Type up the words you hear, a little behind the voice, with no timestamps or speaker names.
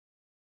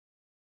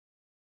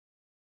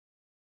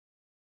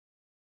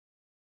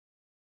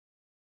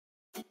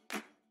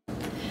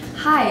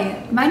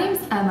Hi, my name's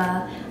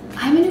Emma.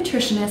 I'm a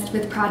nutritionist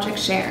with Project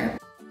Share.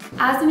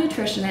 As a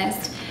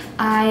nutritionist,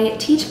 I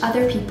teach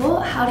other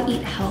people how to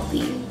eat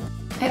healthy.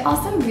 I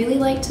also really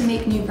like to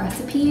make new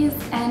recipes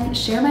and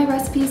share my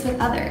recipes with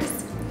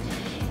others.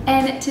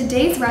 And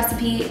today's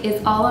recipe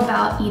is all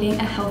about eating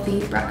a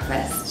healthy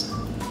breakfast.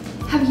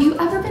 Have you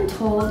ever been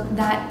told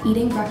that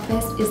eating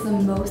breakfast is the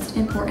most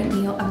important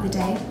meal of the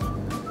day?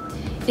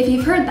 If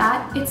you've heard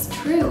that, it's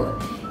true.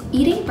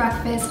 Eating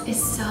breakfast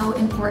is so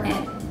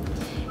important.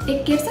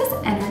 It gives us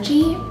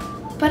energy,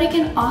 but it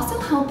can also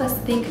help us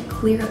think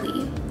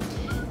clearly.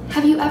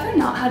 Have you ever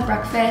not had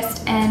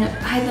breakfast and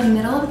by the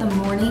middle of the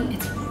morning,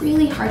 it's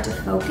really hard to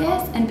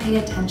focus and pay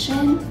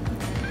attention?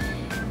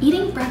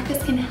 Eating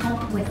breakfast can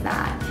help with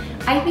that.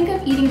 I think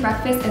of eating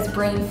breakfast as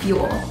brain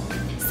fuel.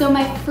 So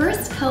my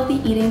first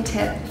healthy eating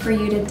tip for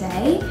you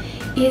today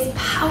is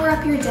power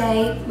up your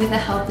day with a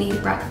healthy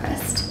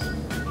breakfast.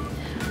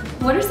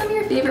 What are some of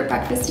your favorite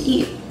breakfasts to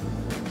eat?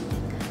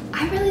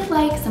 I really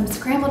like some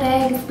scrambled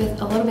eggs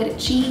with a little bit of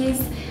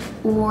cheese,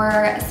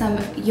 or some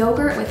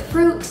yogurt with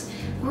fruit,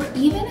 or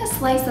even a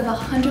slice of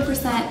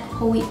 100%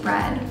 whole wheat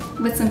bread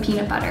with some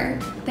peanut butter.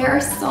 There are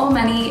so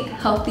many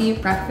healthy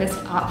breakfast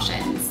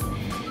options.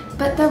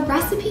 But the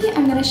recipe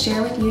I'm going to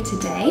share with you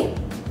today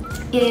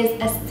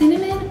is a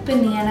cinnamon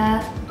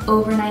banana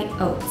overnight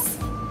oats.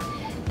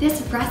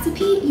 This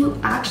recipe you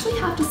actually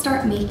have to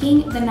start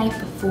making the night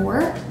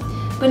before,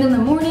 but in the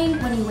morning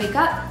when you wake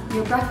up,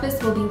 your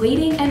breakfast will be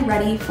waiting and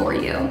ready for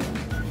you.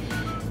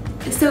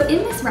 So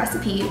in this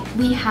recipe,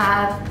 we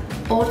have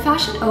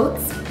old-fashioned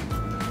oats,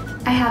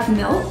 I have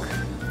milk,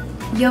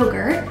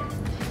 yogurt,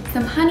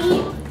 some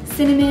honey,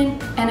 cinnamon,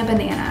 and a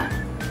banana.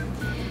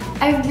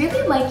 I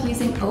really like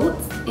using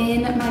oats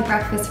in my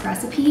breakfast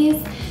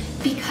recipes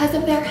because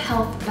of their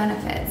health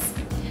benefits.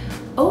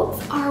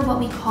 Oats are what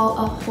we call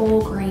a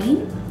whole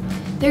grain.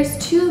 There's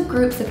two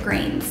groups of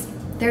grains.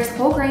 There's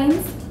whole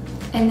grains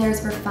and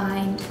there's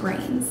refined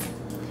grains.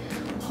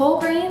 Whole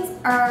grains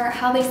are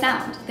how they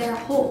sound. They're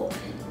whole.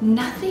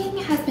 Nothing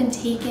has been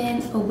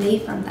taken away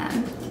from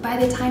them by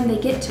the time they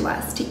get to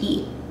us to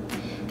eat.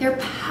 They're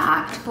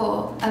packed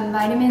full of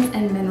vitamins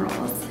and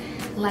minerals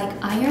like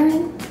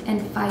iron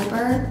and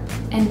fiber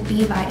and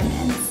B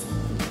vitamins,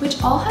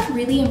 which all have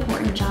really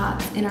important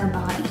jobs in our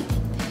body.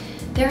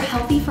 They're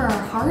healthy for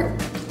our heart,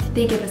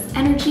 they give us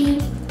energy,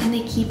 and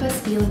they keep us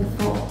feeling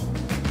full.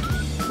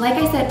 Like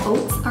I said,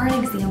 oats are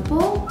an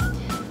example,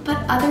 but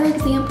other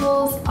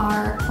examples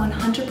are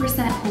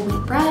 100% whole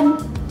wheat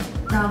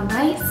bread, brown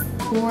rice,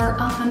 or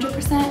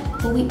 100%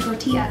 whole wheat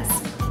tortillas.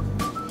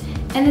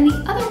 And then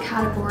the other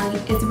category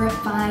is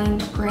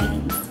refined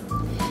grains.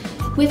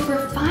 With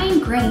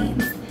refined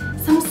grains,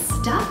 some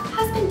stuff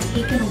has been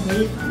taken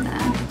away from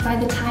them by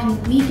the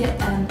time we get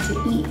them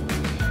to eat.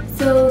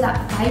 So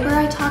that fiber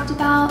I talked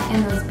about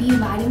and those B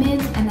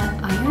vitamins and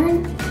that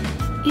iron,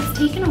 it's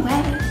taken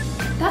away.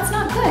 That's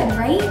not good,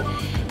 right?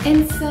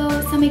 And so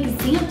some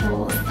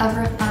examples of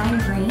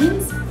refined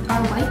grains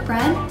are white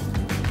bread,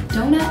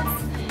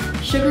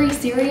 donuts, sugary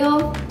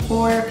cereal,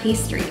 or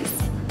pastries.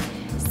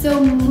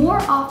 So more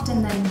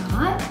often than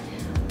not,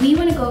 we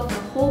want to go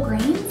for whole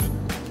grains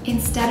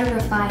instead of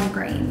refined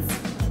grains.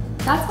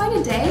 That's why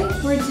today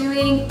we're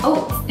doing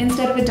oats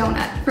instead of a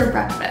donut for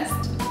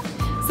breakfast.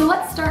 So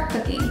let's start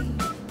cooking.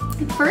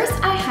 First,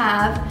 I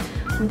have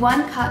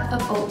 1 cup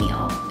of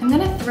oatmeal. I'm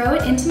gonna throw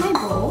it into my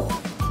bowl,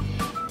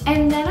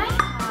 and then I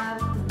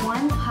have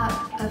 1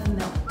 cup of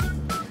milk.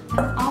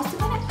 I'm also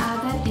gonna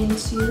add that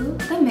into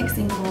the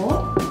mixing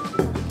bowl.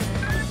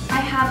 I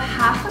have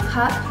half a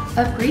cup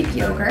of Greek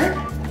yogurt,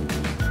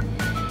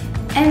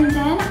 and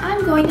then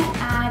I'm going to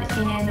add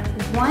in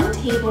 1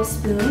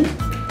 tablespoon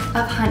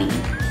of honey.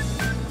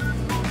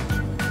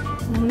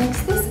 We'll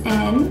mix this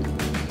in,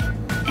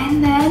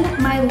 and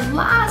then my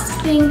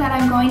last thing that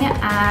I'm going to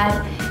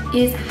add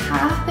is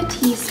half a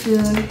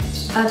teaspoon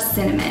of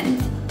cinnamon.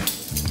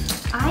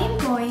 I am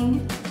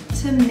going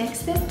to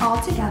mix this all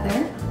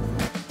together.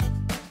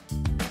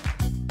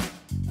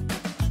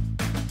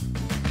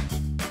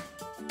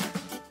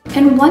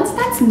 And once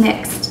that's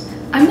mixed,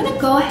 I'm gonna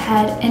go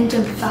ahead and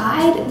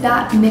divide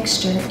that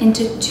mixture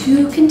into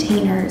 2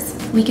 containers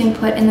we can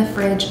put in the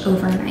fridge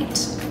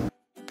overnight.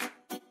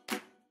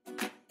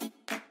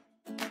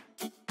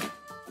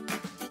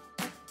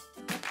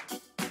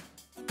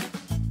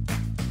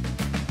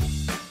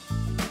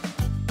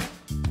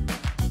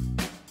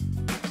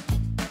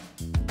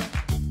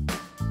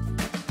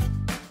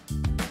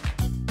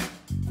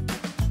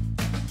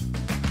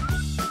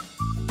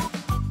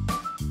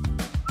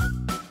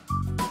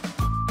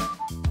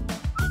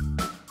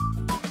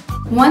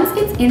 Once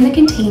it's in the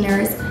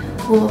containers,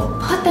 we'll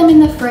put them in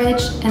the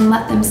fridge and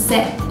let them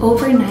sit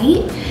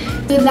overnight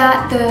so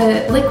that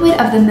the liquid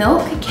of the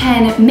milk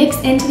can mix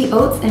into the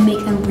oats and make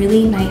them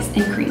really nice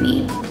and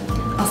creamy.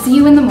 I'll see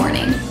you in the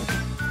morning.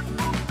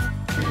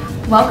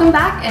 Welcome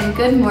back and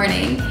good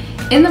morning.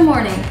 In the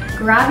morning,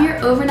 grab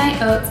your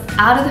overnight oats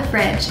out of the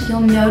fridge.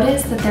 You'll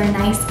notice that they're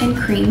nice and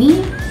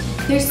creamy.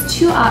 There's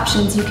 2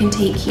 options you can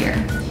take here.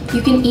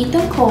 You can eat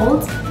them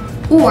cold,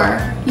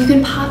 Or you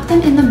can pop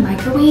them in the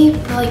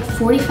microwave for like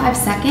 45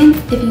 seconds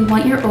if you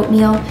want your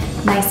oatmeal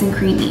nice and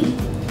creamy.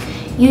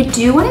 You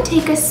do want to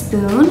take a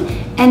spoon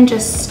and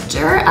just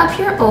stir up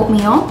your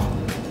oatmeal,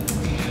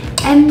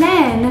 and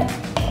then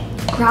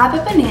grab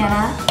a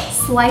banana,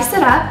 slice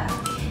it up,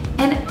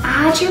 and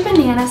add your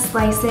banana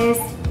slices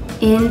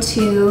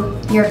into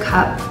your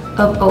cup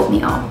of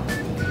oatmeal.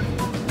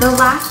 The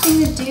last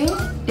thing to do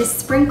is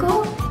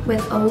sprinkle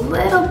with a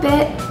little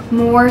bit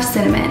more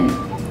cinnamon.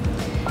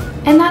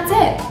 And that's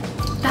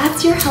it.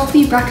 That's your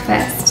healthy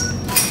breakfast.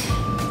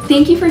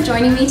 Thank you for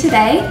joining me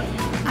today.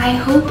 I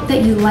hope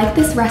that you like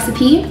this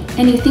recipe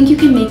and you think you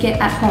can make it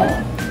at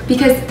home,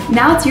 because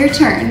now it's your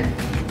turn.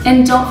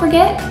 And don't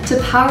forget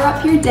to power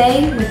up your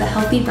day with a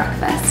healthy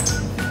breakfast.